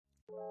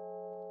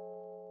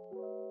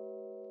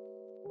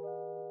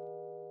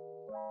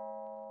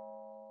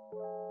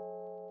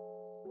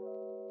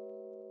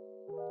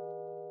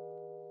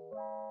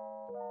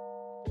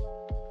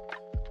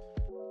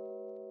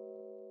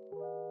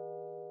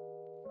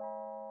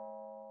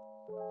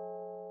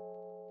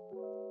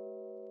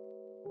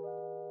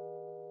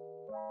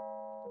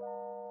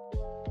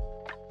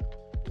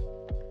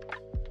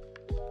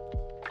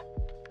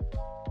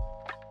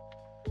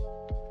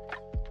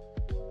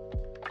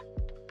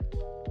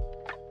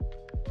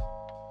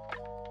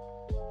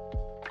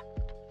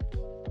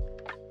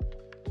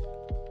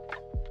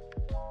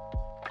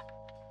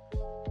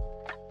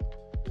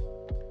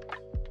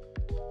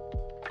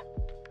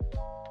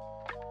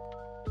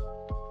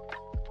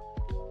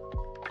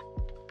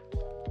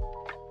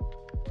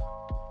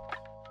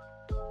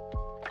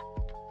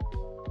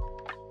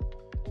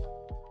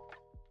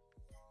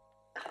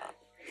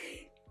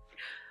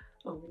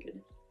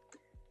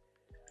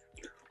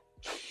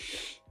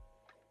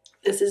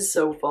This is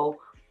so full.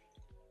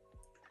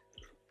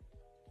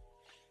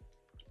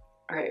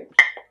 All right.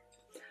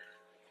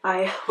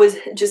 I was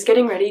just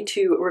getting ready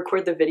to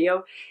record the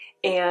video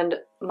and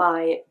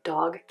my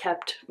dog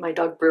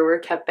Brewer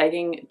kept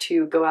begging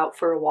to go out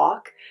for a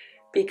walk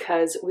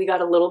because we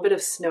got a little bit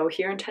of snow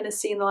here in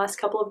Tennessee in the last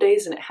couple of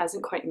days and it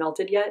hasn't quite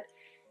melted yet.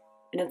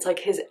 And it's like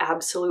his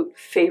absolute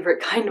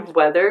favorite kind of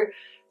weather.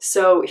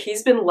 So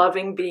he's been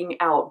loving being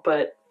out,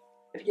 but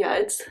yeah,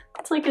 it's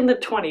like in the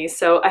 20s.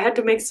 So I had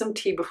to make some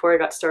tea before I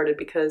got started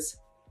because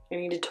I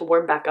needed to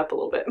warm back up a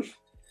little bit.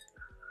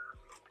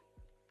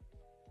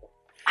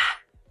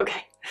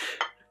 Okay.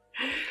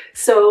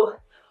 So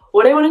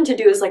what I wanted to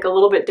do is like a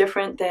little bit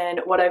different than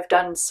what I've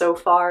done so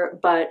far,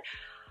 but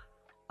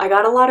I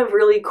got a lot of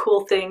really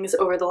cool things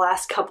over the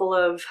last couple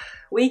of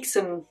weeks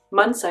and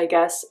months, I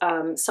guess.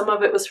 Some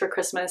of it was for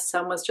Christmas,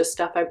 some was just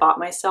stuff I bought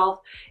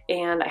myself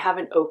and I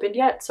haven't opened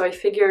yet. So I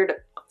figured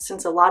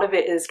since a lot of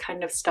it is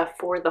kind of stuff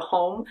for the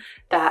home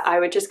that I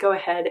would just go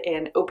ahead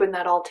and open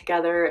that all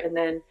together and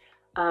then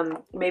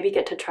maybe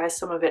get to try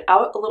some of it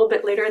out a little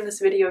bit later in this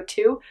video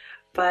too.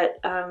 But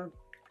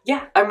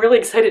yeah, I'm really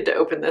excited to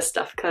open this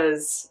stuff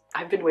because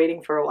I've been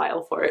waiting for a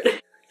while for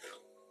it.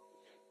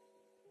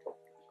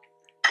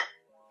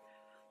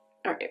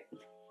 All right.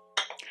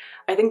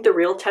 I think the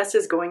real test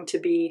is going to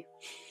be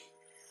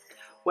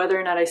whether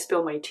or not I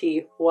spill my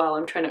tea while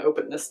I'm trying to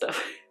open this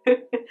stuff.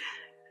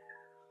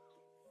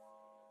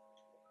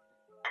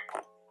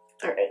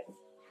 All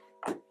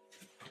right.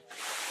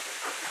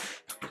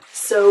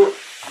 So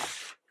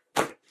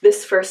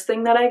this first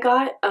thing that I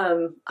got,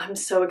 I'm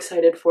so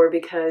excited for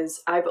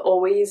because I've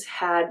always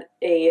had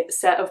a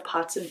set of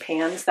pots and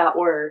pans that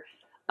were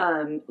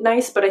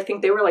nice, but I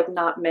think they were like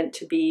not meant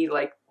to be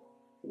like,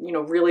 you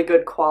know, really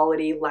good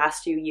quality,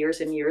 last you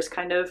years and years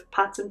kind of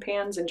pots and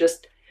pans. And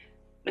just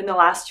in the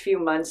last few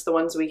months, the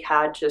ones we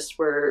had just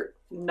were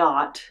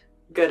not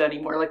good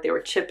anymore. Like they were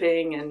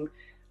chipping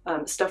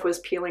and stuff was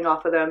peeling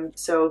off of them.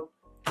 So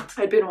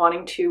I'd been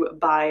wanting to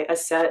buy a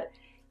set,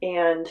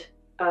 and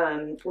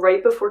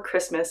right before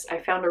Christmas, I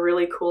found a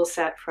really cool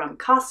set from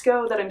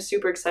Costco that I'm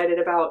super excited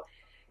about.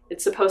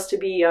 It's supposed to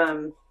be,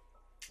 oh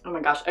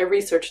my gosh, I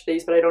researched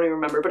these, but I don't even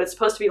remember, but it's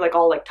supposed to be like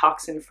all like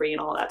toxin free and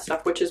all that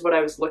stuff, which is what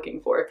I was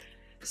looking for.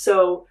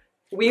 So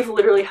we've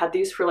literally had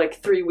these for like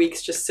 3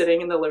 weeks just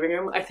sitting in the living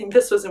room. I think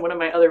this was in one of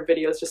my other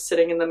videos, just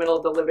sitting in the middle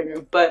of the living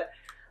room, but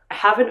I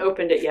haven't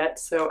opened it yet.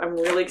 So I'm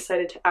really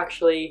excited to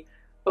actually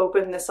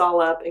open this all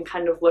up and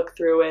kind of look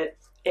through it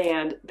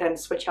and then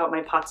switch out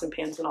my pots and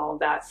pans and all of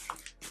that.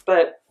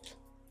 But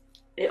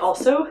it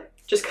also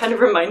just kind of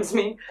reminds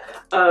me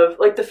of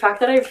like the fact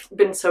that I've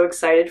been so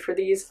excited for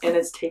these and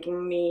it's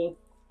taking me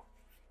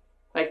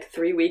like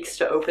 3 weeks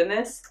to open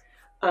this.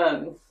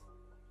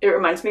 It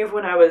reminds me of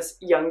when I was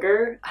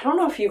younger. I don't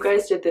know if you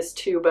guys did this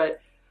too, but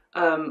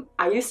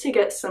I used to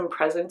get some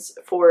presents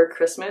for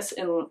Christmas,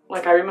 and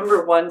like I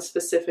remember one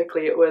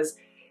specifically, it was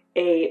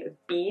a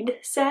bead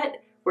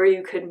set where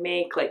you could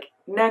make like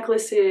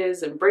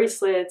necklaces and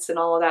bracelets and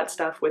all of that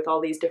stuff with all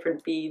these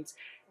different beads.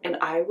 And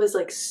I was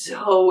like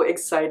so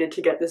excited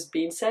to get this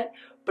bead set,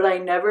 but I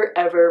never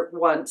ever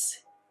once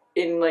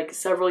in like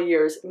several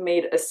years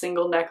made a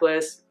single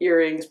necklace,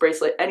 earrings,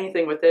 bracelet,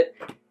 anything with it,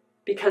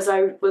 because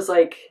I was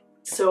like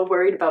so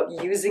worried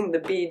about using the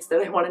beads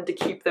that I wanted to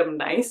keep them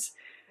nice.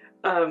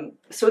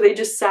 So they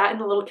just sat in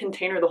a little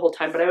container the whole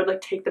time, but I would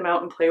like take them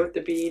out and play with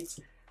the beads.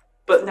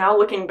 But now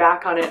looking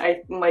back on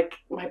it, like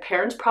my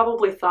parents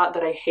probably thought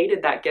that I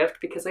hated that gift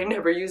because I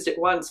never used it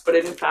once, but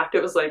in fact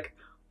it was like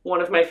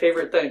one of my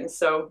favorite things.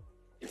 So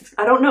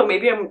I don't know,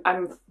 maybe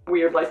I'm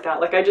weird like that.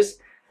 Like I just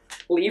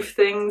leave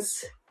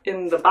things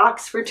in the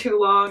box for too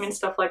long and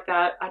stuff like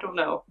that. I don't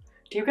know.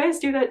 Do you guys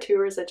do that too,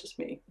 or is that just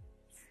me?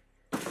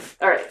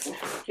 All right,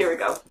 here we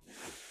go.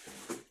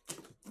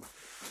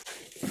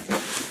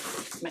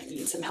 Might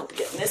need some help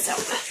getting this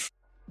out.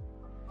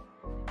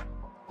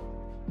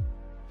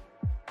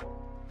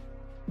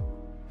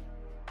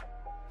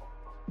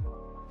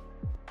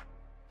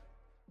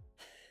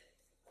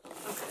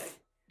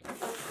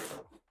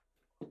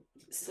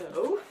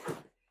 So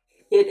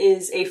it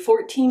is a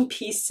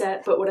 14-piece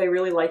set, but what I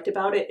really liked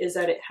about it is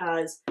that it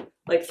has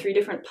like 3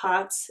 different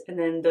pots and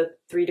then the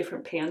 3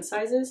 different pan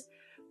sizes,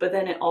 but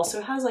then it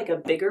also has like a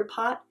bigger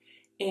pot.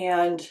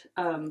 And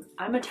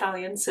I'm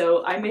Italian,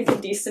 so I make a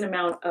decent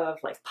amount of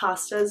like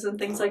pastas and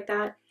things like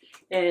that.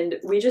 And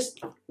we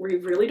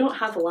really don't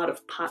have a lot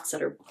of pots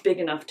that are big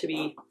enough to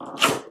be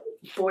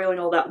boiling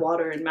all that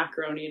water and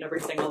macaroni and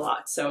everything a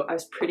lot. So I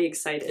was pretty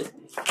excited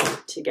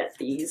to get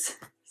these.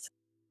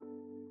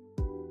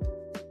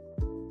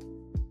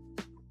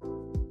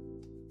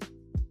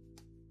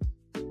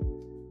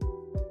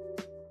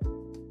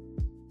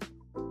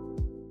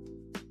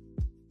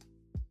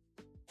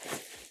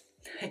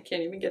 I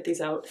can't even get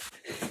these out.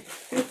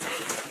 Oh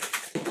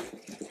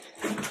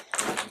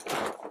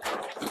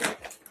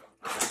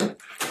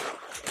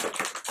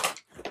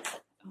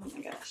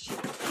my gosh.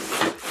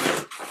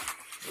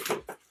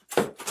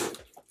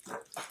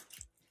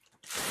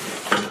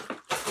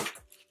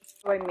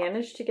 So I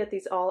managed to get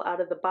these all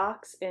out of the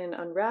box and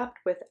unwrapped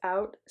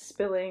without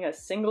spilling a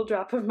single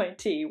drop of my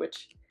tea,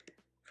 which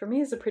for me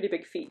is a pretty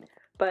big feat.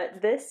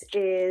 But this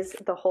is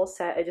the whole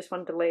set. I just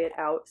wanted to lay it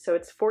out. So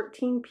it's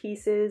 14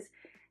 pieces,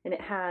 and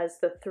it has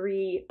the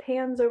 3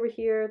 pans over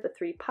here, the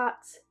 3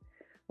 pots,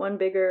 one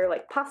bigger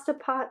like pasta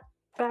pot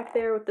back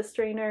there with the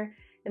strainer,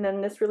 and then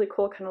this really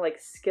cool kind of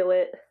like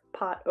skillet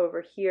pot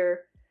over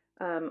here.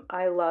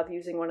 I love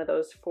using one of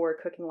those for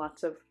cooking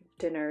lots of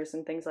dinners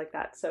and things like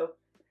that, so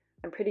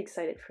I'm pretty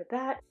excited for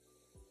that.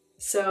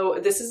 So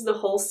this is the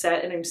whole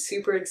set and I'm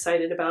super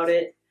excited about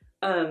it.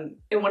 And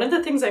one of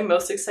the things I'm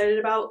most excited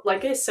about,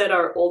 like I said,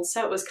 our old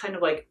set was kind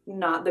of like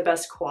not the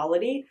best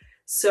quality.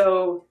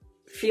 So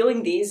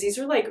feeling these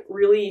are like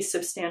really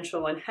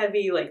substantial and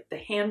heavy, like the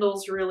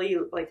handle's really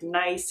like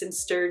nice and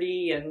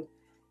sturdy, and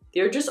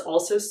they're just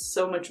also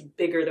so much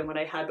bigger than what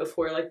I had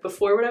before. Like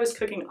before, what I was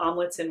cooking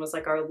omelets in was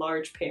like our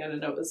large pan,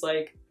 and it was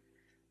like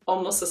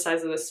almost the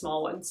size of this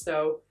small one.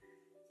 So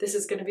this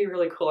is gonna be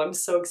really cool. I'm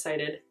so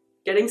excited.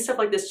 Getting stuff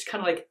like this just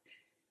kind of like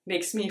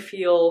makes me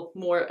feel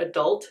more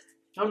adult.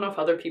 I don't know if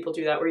other people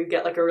do that, where you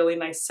get like a really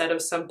nice set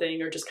of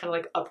something or just kind of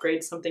like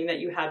upgrade something that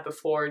you had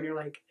before and you're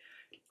like,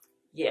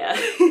 yeah.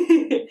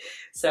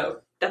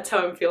 So that's how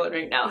I'm feeling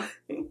right now.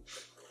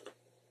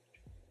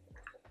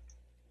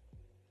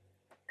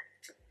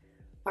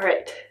 All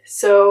right,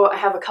 so I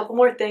have a couple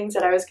more things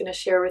that I was gonna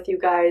share with you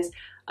guys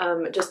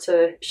just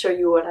to show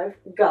you what I've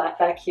got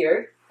back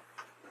here.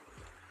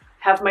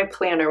 Have my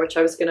planner, which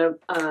I was gonna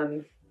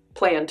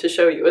plan to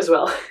show you as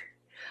well.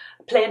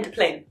 Plan to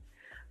plan.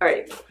 All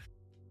right.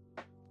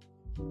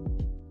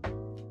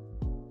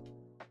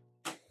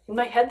 In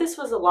my head, this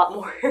was a lot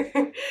more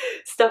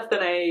stuff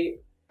than I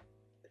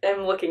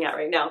am looking at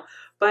right now.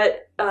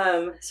 But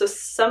so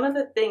some of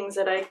the things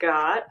that I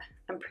got,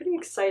 I'm pretty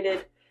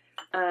excited.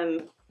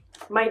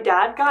 My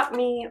dad got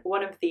me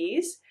one of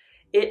these.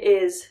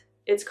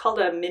 It's called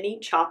a mini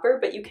chopper,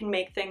 but you can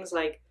make things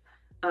like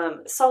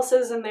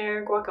salsas in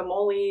there,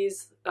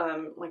 guacamoles,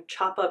 like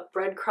chop up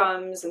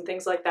breadcrumbs and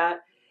things like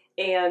that.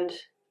 And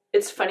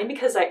it's funny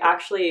because I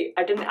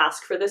didn't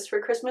ask for this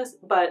for Christmas,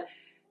 but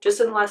just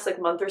in the last like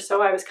month or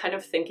so, I was kind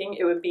of thinking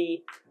it would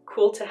be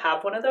cool to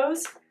have one of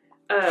those.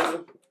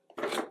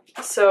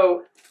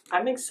 So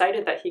I'm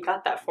excited that he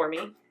got that for me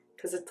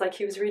because it's like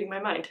he was reading my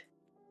mind.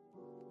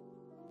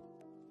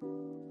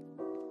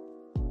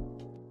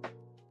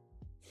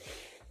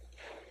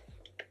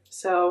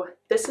 So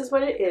this is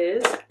what it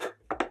is.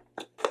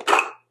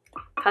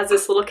 Has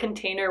this little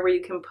container where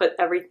you can put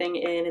everything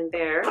in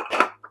there.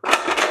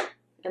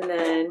 And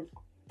then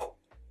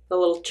the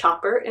little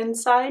chopper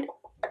inside.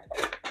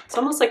 It's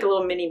almost like a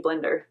little mini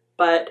blender,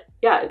 but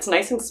yeah, it's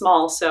nice and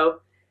small,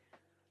 so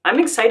I'm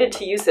excited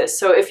to use this.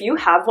 So if you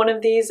have one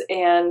of these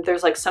and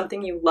there's like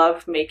something you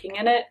love making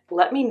in it,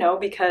 let me know,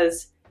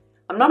 because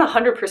I'm not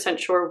 100%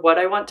 sure what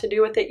I want to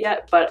do with it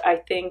yet, but I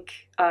think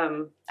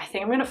I'm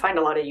gonna find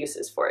a lot of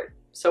uses for it.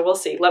 So we'll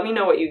see. Let me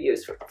know what you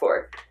use it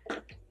for.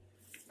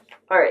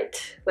 All right,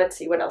 let's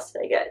see, what else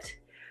did I get?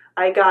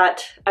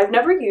 I've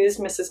never used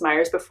Mrs.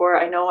 Meyer's before.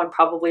 I know I'm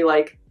probably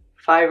like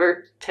 5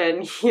 or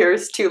 10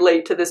 years too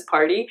late to this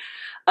party,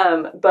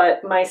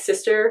 but my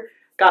sister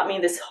got me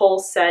this whole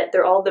set.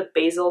 They're all the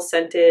basil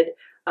scented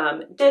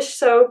dish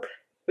soap.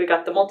 We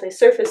got the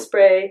multi-surface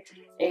spray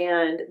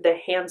and the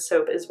hand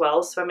soap as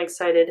well. So I'm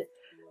excited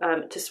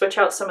to switch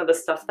out some of the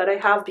stuff that I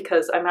have,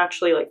 because I'm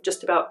actually like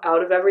just about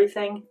out of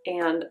everything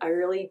and I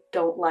really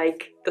don't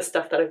like the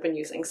stuff that I've been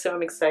using. So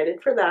I'm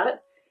excited for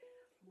that.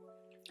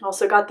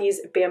 Also got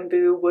these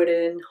bamboo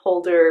wooden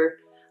holder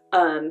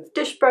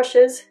dish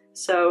brushes.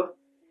 So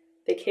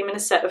they came in a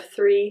set of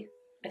 3.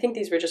 I think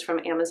these were just from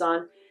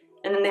Amazon.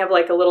 And then they have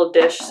like a little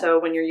dish, so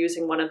when you're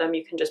using one of them,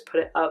 you can just put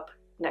it up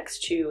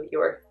next to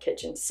your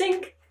kitchen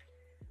sink.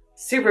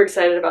 Super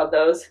excited about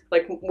those,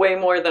 like way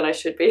more than I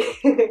should be.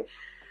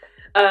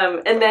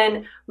 And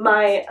then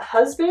my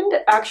husband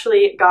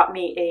actually got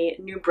me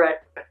a new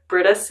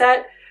Brita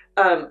set.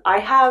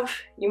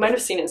 You might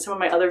have seen it in some of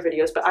my other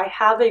videos, but I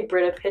have a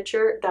Brita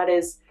pitcher that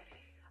is,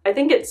 I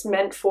think it's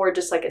meant for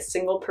just like a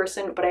single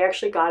person, but I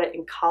actually got it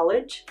in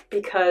college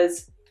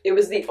because it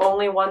was the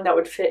only one that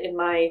would fit in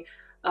my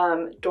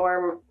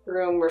dorm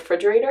room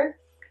refrigerator.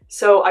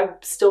 So I've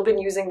still been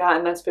using that,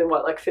 and that's been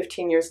what, like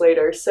 15 years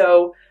later.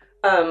 So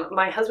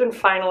my husband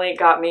finally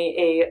got me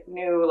a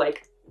new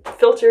like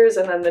filters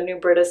and then the new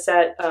Brita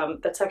set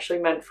that's actually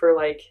meant for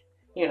like,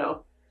 you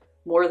know,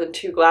 more than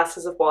 2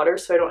 glasses of water,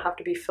 so I don't have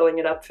to be filling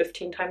it up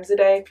 15 times a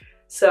day.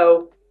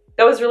 So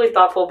that was really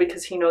thoughtful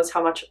because he knows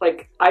how much,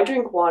 like, I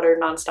drink water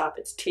nonstop.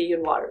 It's tea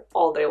and water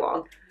all day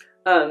long.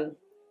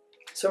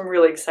 So I'm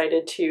really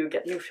excited to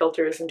get new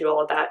filters and do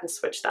all of that and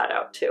switch that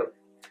out too.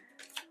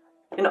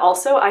 And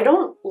also, I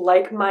don't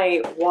like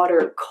my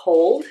water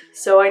cold.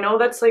 So I know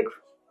that's like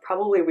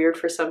probably weird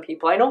for some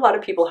people. I know a lot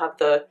of people have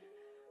the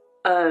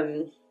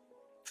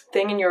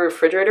thing in your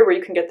refrigerator where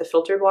you can get the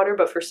filtered water,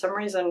 but for some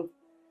reason,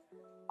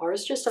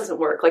 ours just doesn't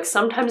work. Like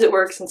sometimes it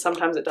works and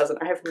sometimes it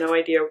doesn't. I have no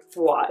idea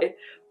why.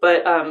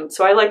 But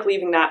so I like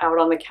leaving that out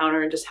on the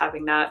counter and just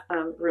having that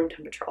room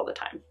temperature all the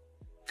time.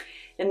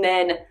 And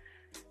then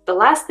the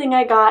last thing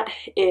I got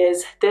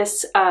is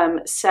this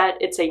set.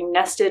 It's a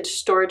nested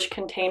storage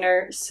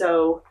container.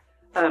 So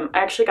I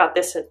actually got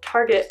this at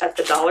Target at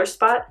the dollar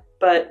spot,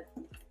 but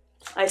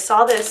I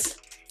saw this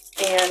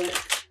and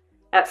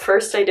at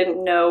first I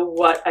didn't know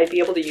what I'd be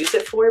able to use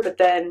it for, but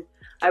then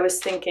I was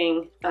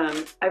thinking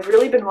I've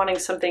really been wanting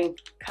something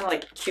kind of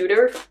like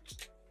cuter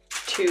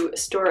to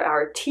store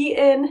our tea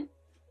in.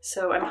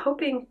 So I'm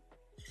hoping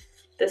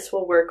this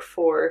will work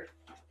for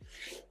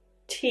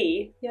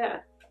tea. Yeah.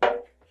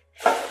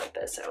 Put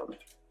this out.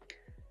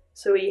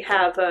 So we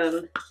have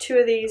 2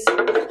 of these,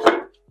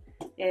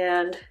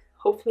 and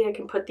hopefully I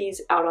can put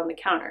these out on the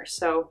counter.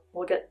 So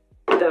we'll get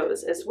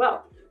those as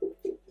well.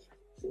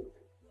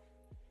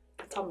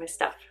 That's all my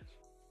stuff.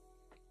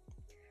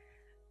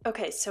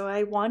 Okay, so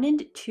I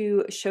wanted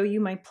to show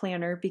you my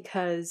planner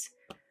because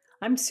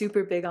I'm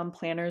super big on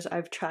planners.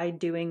 I've tried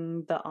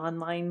doing the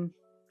online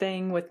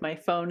thing with my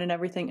phone and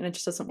everything, and it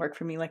just doesn't work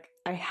for me. Like,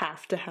 I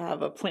have to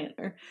have a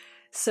planner.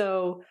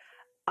 So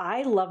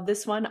I love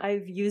this one.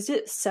 I've used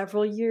it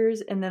several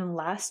years, and then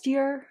last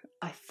year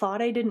I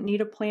thought I didn't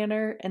need a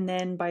planner, and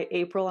then by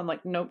April I'm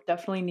like, nope,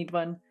 definitely need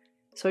one.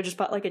 So I just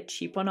bought like a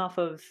cheap one off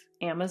of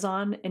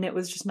Amazon, and it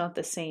was just not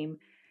the same.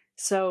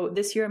 So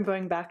this year I'm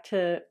going back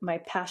to my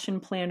Passion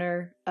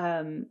Planner.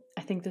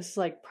 I think this is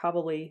like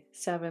probably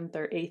 7th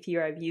or 8th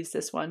year I've used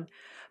this one,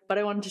 but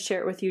I wanted to share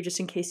it with you just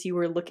in case you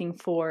were looking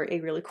for a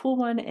really cool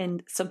one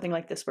and something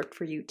like this worked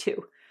for you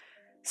too.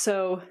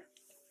 So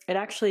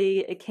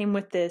it came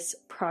with this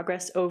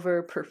Progress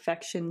Over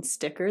Perfection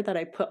sticker that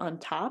I put on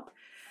top.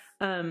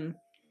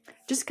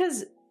 Just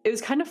because it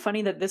was kind of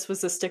funny that this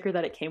was the sticker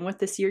that it came with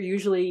this year.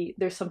 Usually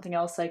there's something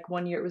else, like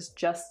one year it was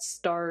Just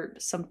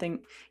Start something,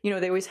 you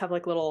know, they always have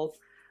like little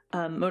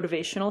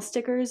motivational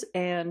stickers,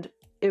 and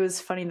it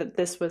was funny that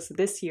this was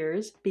this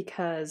year's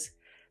because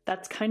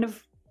that's kind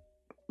of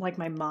like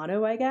my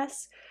motto, I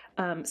guess.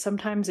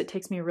 Sometimes it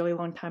takes me a really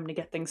long time to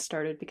get things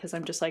started because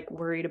I'm just like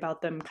worried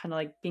about them kind of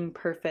like being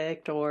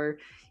perfect, or,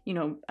 you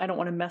know, I don't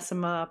want to mess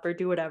them up or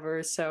do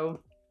whatever. So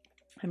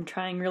I'm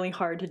trying really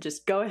hard to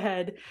just go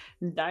ahead,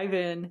 dive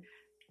in,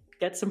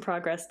 get some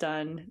progress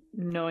done,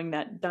 knowing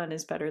that done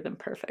is better than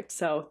perfect.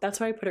 So that's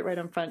why I put it right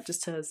on front,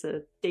 just as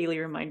a daily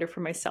reminder for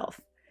myself.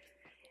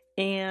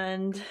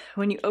 And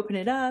when you open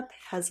it up,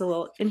 it has a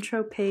little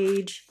intro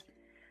page.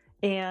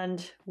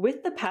 And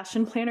with the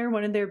Passion Planner,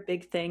 one of their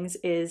big things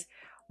is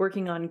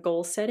working on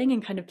goal setting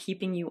and kind of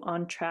keeping you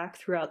on track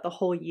throughout the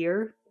whole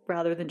year,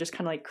 rather than just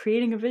kind of like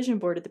creating a vision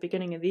board at the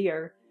beginning of the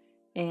year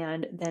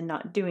and then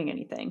not doing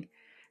anything.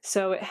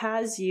 So it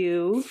has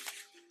you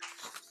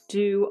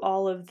do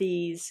all of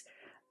these,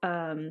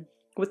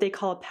 what they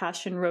call a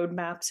passion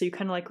roadmap. So you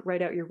kind of like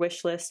write out your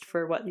wish list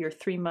for what your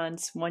 3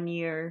 months, 1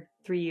 year,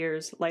 3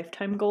 years,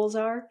 lifetime goals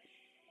are.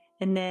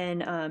 And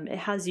then it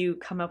has you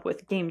come up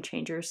with game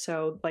changers.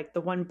 So like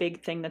the one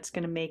big thing that's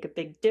going to make a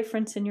big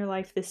difference in your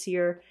life this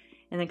year,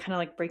 and then kind of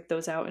like break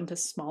those out into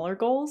smaller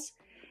goals.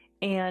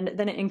 And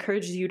then it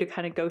encourages you to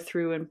kind of go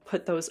through and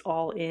put those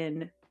all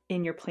in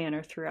your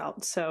planner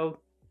throughout. So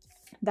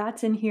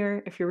that's in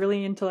here. If you're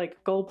really into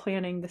like goal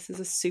planning, this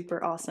is a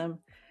super awesome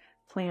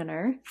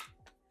planner.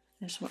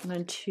 I just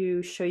wanted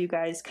to show you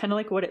guys kind of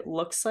like what it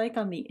looks like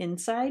on the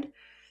inside.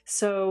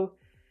 So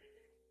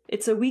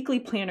it's a weekly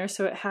planner,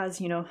 so it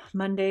has, you know,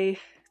 Monday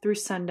through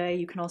Sunday.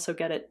 You can also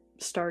get it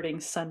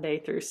starting Sunday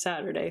through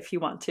Saturday if you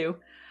want to.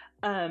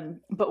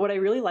 But what I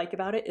really like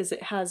about it is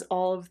it has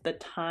all of the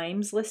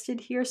times listed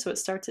here. So it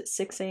starts at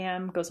 6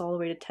 a.m., goes all the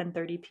way to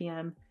 10:30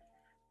 p.m.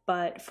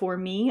 But for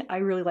me, I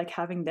really like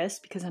having this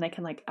because then I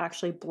can like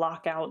actually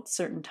block out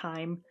certain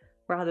time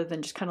rather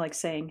than just kind of like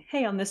saying,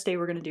 hey, on this day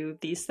we're going to do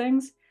these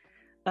things.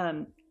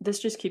 This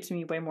just keeps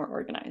me way more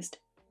organized.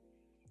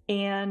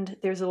 And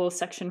there's a little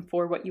section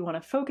for what you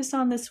want to focus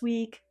on this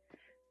week,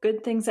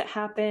 good things that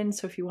happen.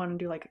 So if you want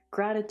to do like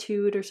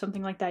gratitude or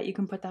something like that, you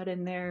can put that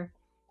in there.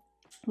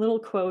 Little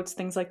quotes,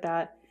 things like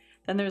that.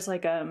 Then there's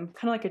like kind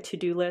of like a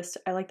to-do list.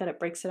 I like that it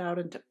breaks it out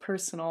into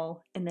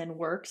personal and then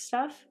work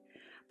stuff.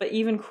 But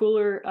even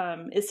cooler,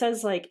 it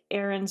says like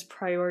Erin's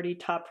priority,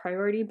 top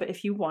priority. But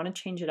if you want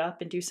to change it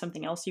up and do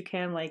something else, you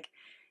can. Like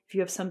if you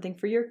have something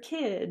for your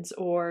kids,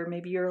 or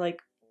maybe you're like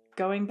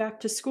going back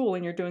to school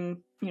and you're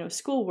doing, you know,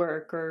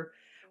 schoolwork or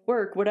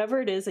work, whatever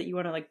it is that you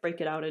want to like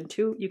break it out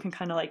into, you can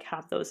kind of like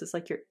have those as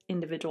like your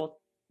individual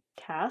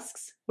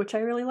tasks, which I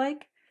really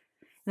like.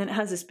 And then it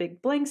has this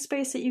big blank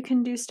space that you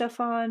can do stuff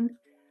on.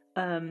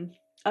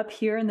 Up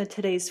here in the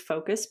today's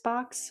focus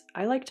box,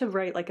 I like to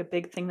write like a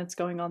big thing that's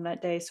going on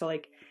that day. So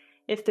like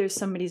if there's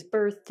somebody's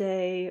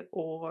birthday,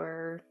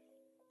 or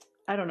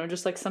I don't know,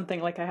 just like something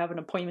like I have an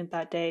appointment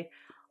that day,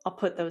 I'll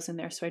put those in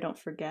there so I don't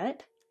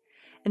forget.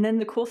 And then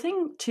the cool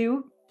thing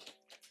too,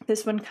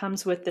 this one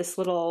comes with this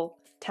little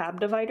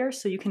tab divider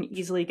so you can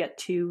easily get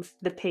to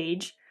the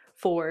page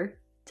for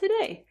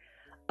today.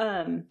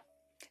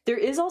 There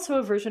is also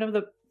a version of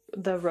the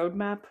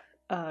roadmap,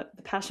 the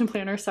Passion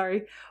Planner,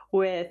 sorry,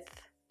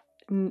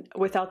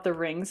 without the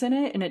rings in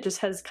it, and it just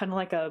has kind of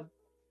like a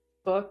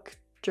book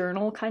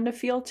journal kind of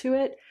feel to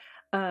it.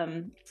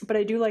 But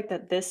I do like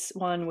that this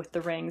one with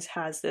the rings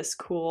has this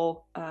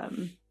cool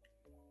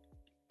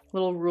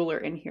little ruler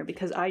in here,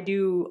 because I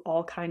do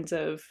all kinds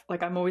of,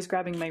 like, I'm always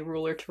grabbing my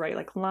ruler to write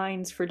like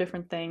lines for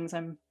different things.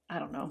 I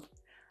don't know,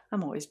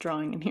 I'm always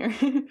drawing in here.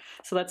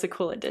 So that's a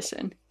cool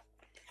addition.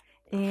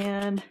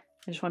 And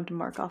I just wanted to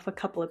mark off a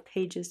couple of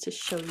pages to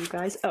show you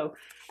guys. Oh,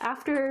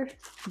 after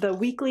the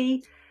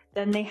weekly,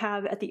 then they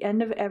have, at the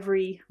end of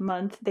every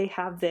month, they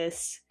have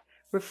this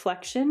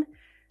reflection.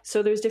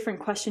 So there's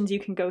different questions you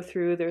can go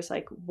through. There's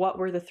like, what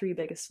were the 3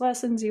 biggest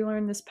lessons you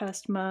learned this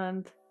past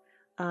month?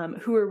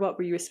 Who or what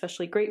were you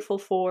especially grateful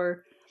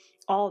for?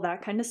 All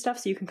that kind of stuff,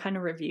 so you can kind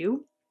of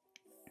review.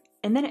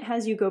 And then it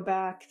has you go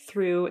back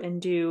through and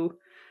do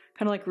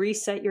kind of like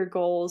reset your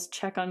goals,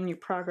 check on your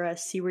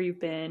progress, see where you've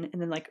been,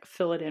 and then like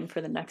fill it in for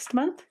the next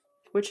month,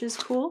 which is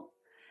cool.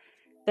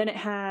 Then it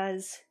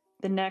has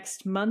the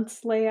next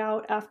month's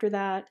layout after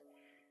that.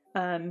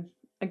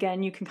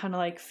 Again, you can kind of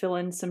like fill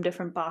in some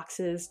different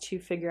boxes to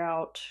figure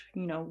out,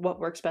 you know, what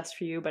works best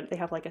for you, but they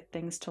have like a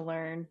things to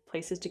learn,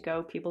 places to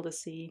go, people to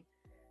see.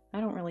 I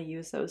don't really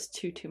use those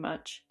too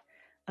much.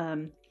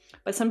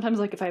 But sometimes,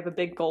 like, if I have a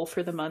big goal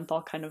for the month,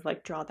 I'll kind of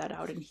like draw that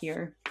out in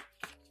here.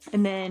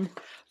 And then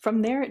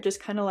from there, it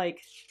just kind of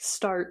like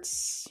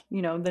starts,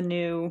 you know, the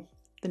new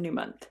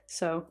month.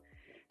 So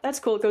that's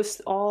cool. It goes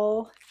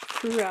all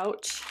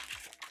throughout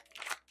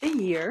the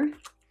year.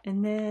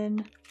 And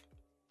then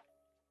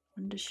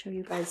I wanted to show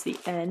you guys the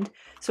end.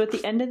 So at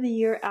the end of the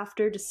year,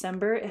 after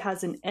December, it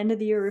has an end of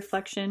the year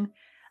reflection.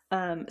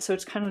 So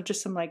it's kind of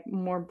just some like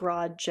more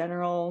broad,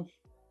 general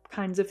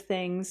kinds of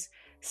things.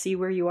 See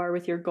where you are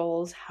with your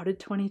goals. How did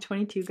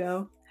 2022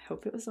 go? I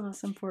hope it was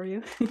awesome for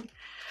you.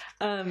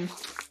 And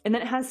then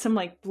it has some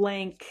like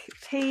blank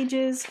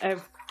pages. I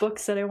have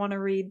books that I want to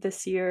read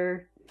this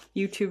year,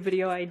 YouTube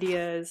video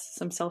ideas,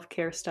 some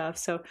self-care stuff.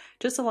 So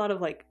just a lot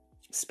of like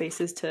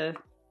spaces to,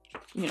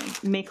 you know,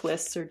 make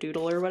lists or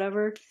doodle or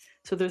whatever.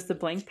 So there's the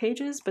blank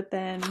pages, but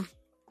then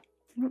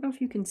I don't know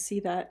if you can see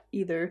that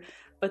either,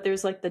 but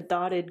there's like the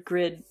dotted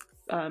grid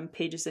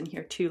pages in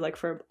here too, like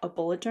for a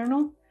bullet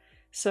journal.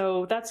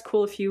 So that's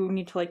cool if you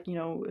need to, like, you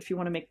know, if you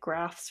want to make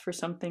graphs for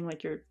something,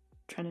 like you're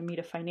trying to meet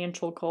a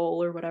financial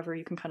goal or whatever,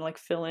 you can kind of like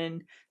fill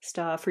in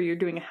stuff, or you're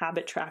doing a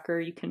habit tracker,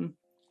 you can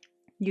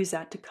use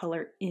that to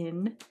color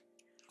in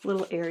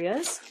little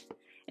areas.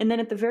 And then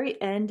at the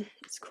very end,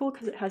 it's cool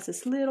because it has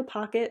this little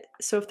pocket.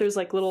 So if there's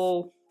like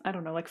little, I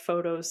don't know, like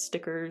photos,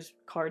 stickers,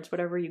 cards,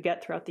 whatever you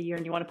get throughout the year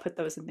and you want to put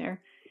those in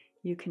there,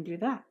 you can do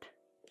that.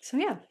 So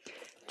yeah,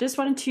 just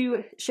wanted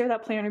to share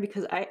that planner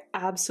because I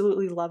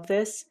absolutely love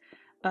this.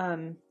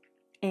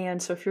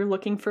 And so if you're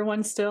looking for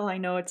one still, I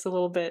know it's a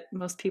little bit,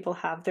 most people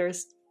have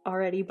theirs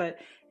already, but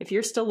if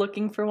you're still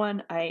looking for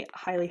one, I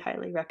highly,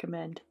 highly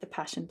recommend the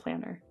Passion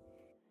Planner.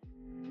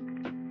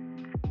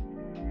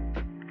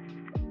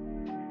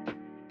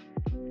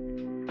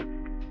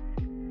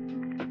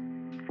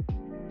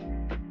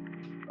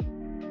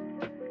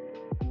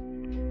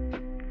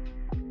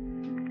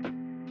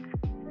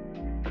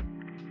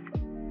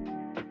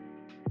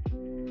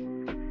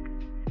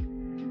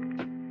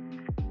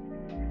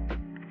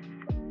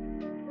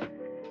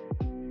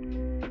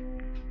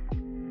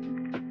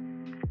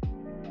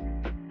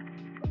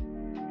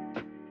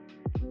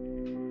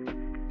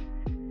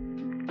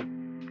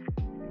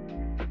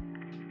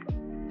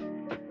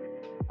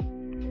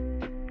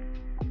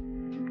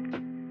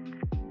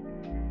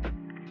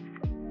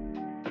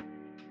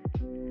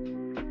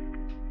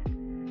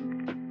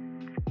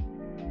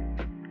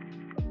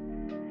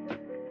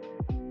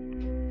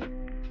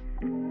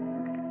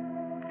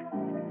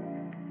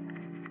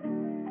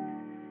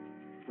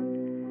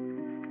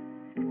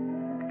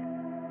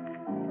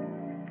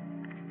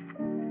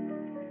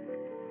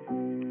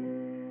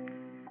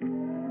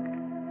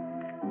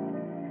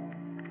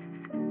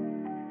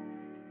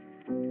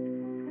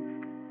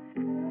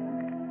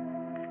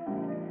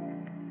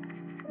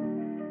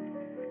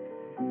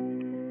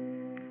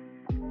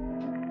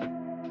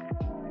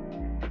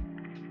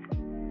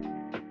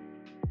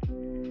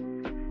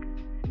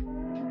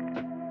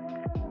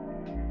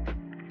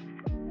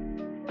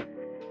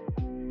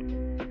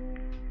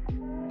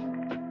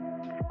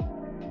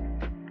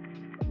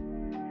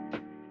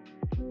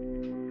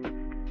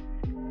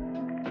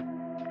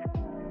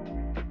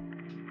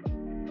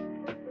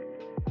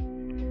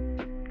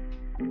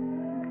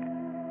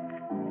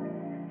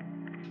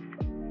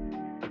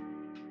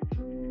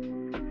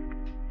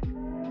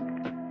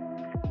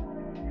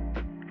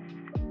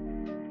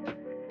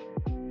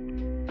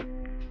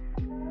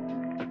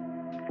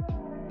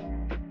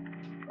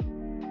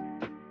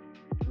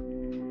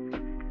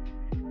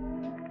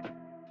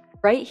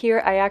 Right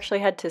here, I actually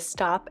had to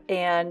stop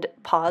and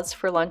pause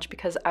for lunch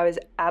because I was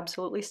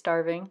absolutely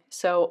starving.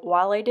 So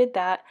while I did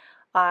that,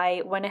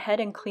 I went ahead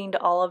and cleaned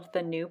all of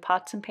the new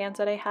pots and pans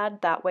that I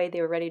had. That way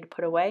they were ready to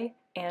put away.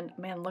 And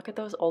man, look at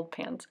those old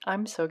pans.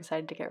 I'm so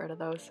excited to get rid of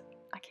those.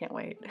 I can't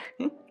wait.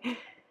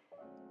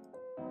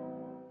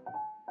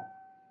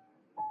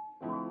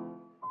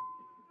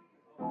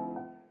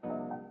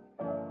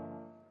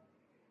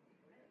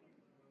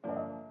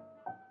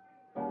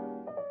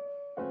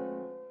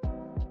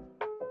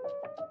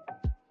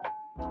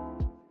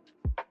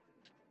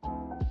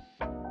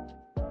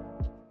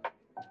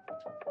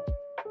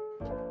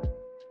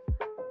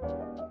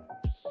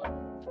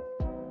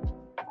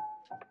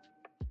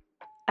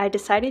 I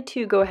decided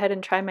to go ahead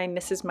and try my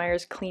Mrs.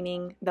 Meyer's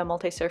cleaning the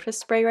multi-surface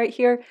spray right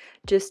here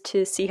just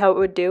to see how it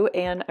would do,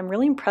 and I'm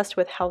really impressed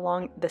with how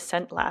long the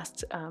scent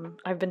lasts.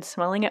 I've been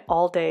smelling it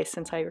all day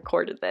since I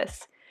recorded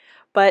this.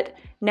 But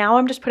now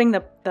I'm just putting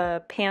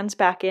the pans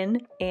back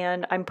in,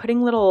 and I'm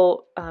putting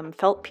little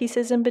felt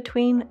pieces in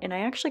between, and I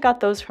actually got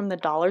those from the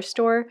dollar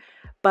store,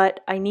 but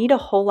I need a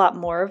whole lot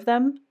more of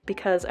them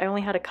because I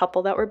only had a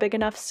couple that were big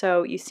enough,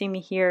 so you see me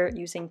here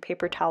using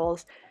paper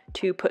towels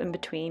to put in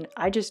between.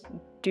 I just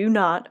do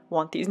not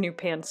want these new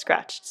pans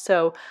scratched,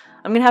 so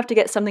I'm gonna have to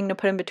get something to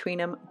put in between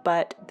them,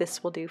 but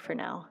this will do for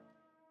now.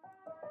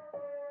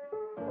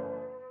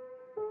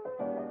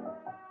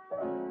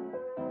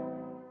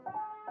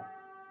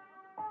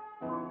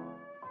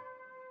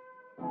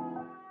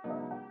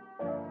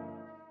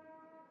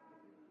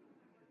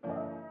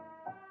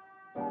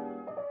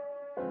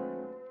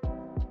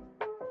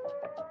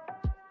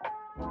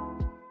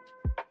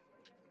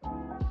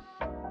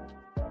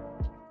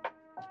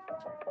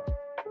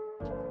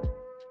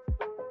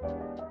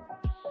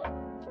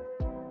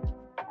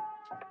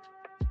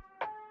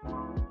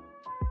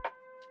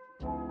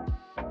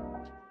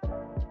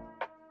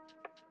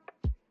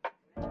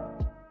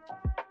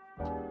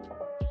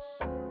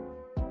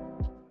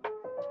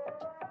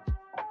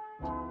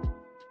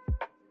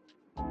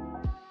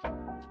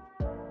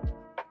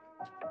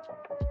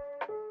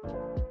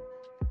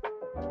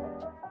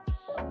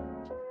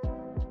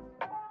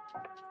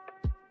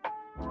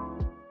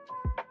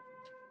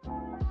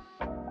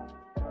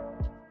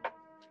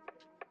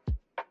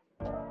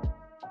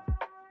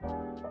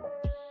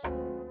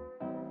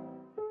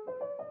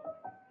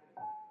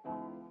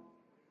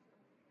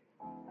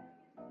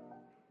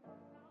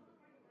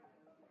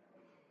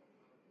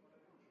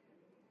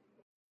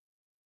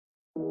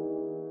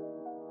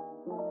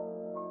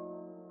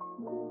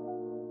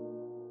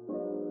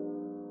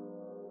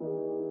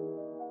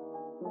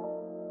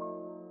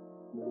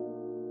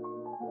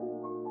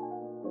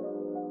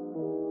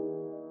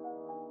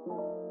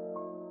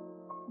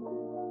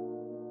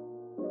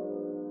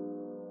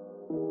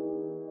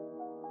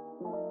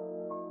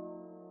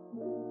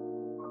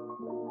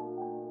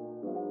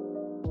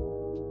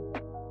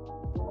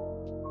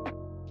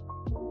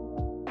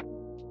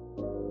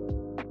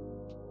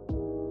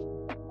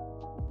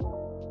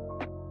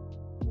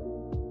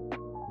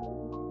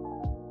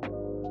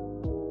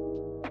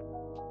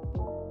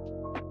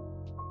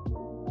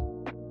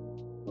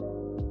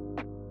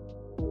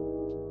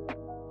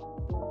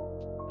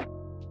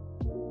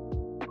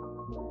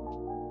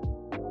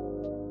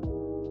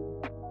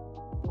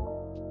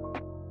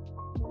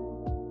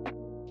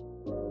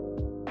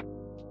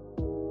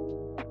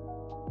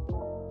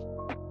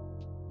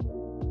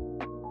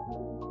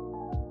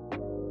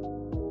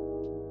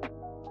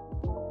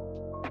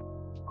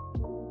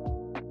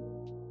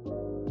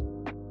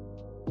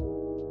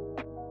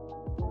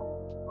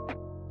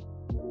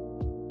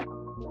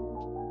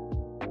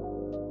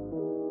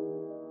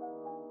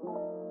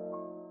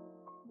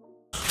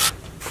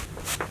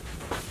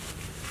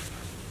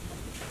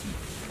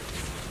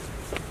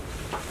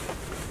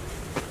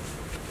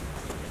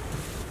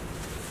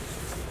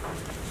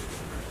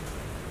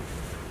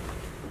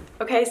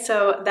 Okay,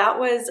 so that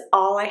was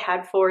all I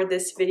had for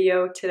this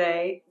video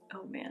today.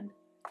 Oh man,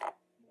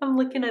 I'm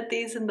looking at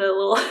these in the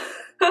little...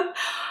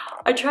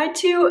 I tried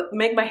to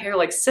make my hair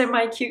like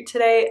semi-cute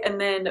today, and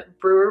then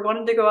Brewer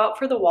wanted to go out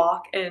for the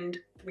walk, and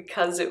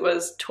because it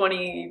was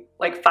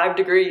 5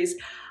 degrees,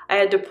 I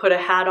had to put a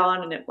hat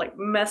on and it like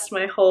messed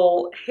my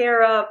whole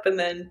hair up, and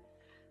then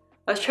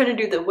I was trying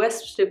to do the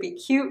wisps to be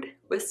cute,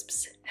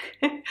 wisps,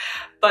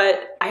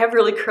 but I have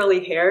really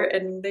curly hair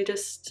and they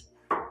just...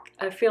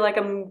 I feel like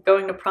I'm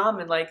going to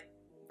prom in like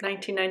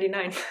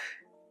 1999.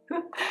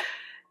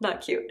 Not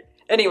cute.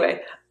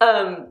 Anyway,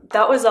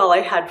 that was all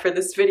I had for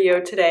this video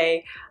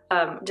today.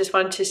 Just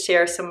wanted to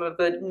share some of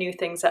the new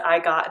things that I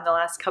got in the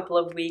last couple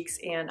of weeks,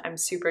 and I'm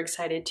super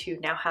excited to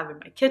now have in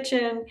my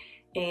kitchen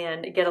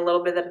and get a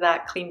little bit of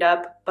that cleaned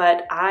up.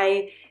 But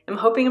I am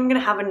hoping I'm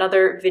gonna have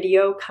another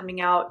video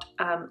coming out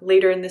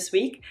later in this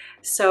week.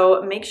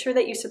 So make sure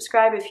that you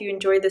subscribe if you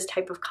enjoy this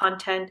type of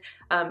content,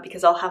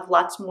 because I'll have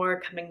lots more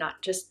coming,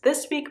 not just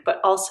this week,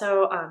 but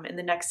also in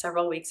the next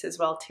several weeks as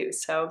well too.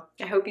 So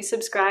I hope you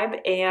subscribe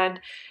and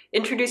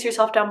introduce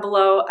yourself down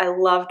below. I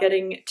love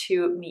getting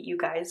to meet you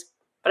guys,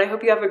 but I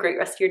hope you have a great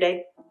rest of your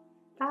day.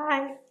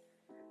 Bye.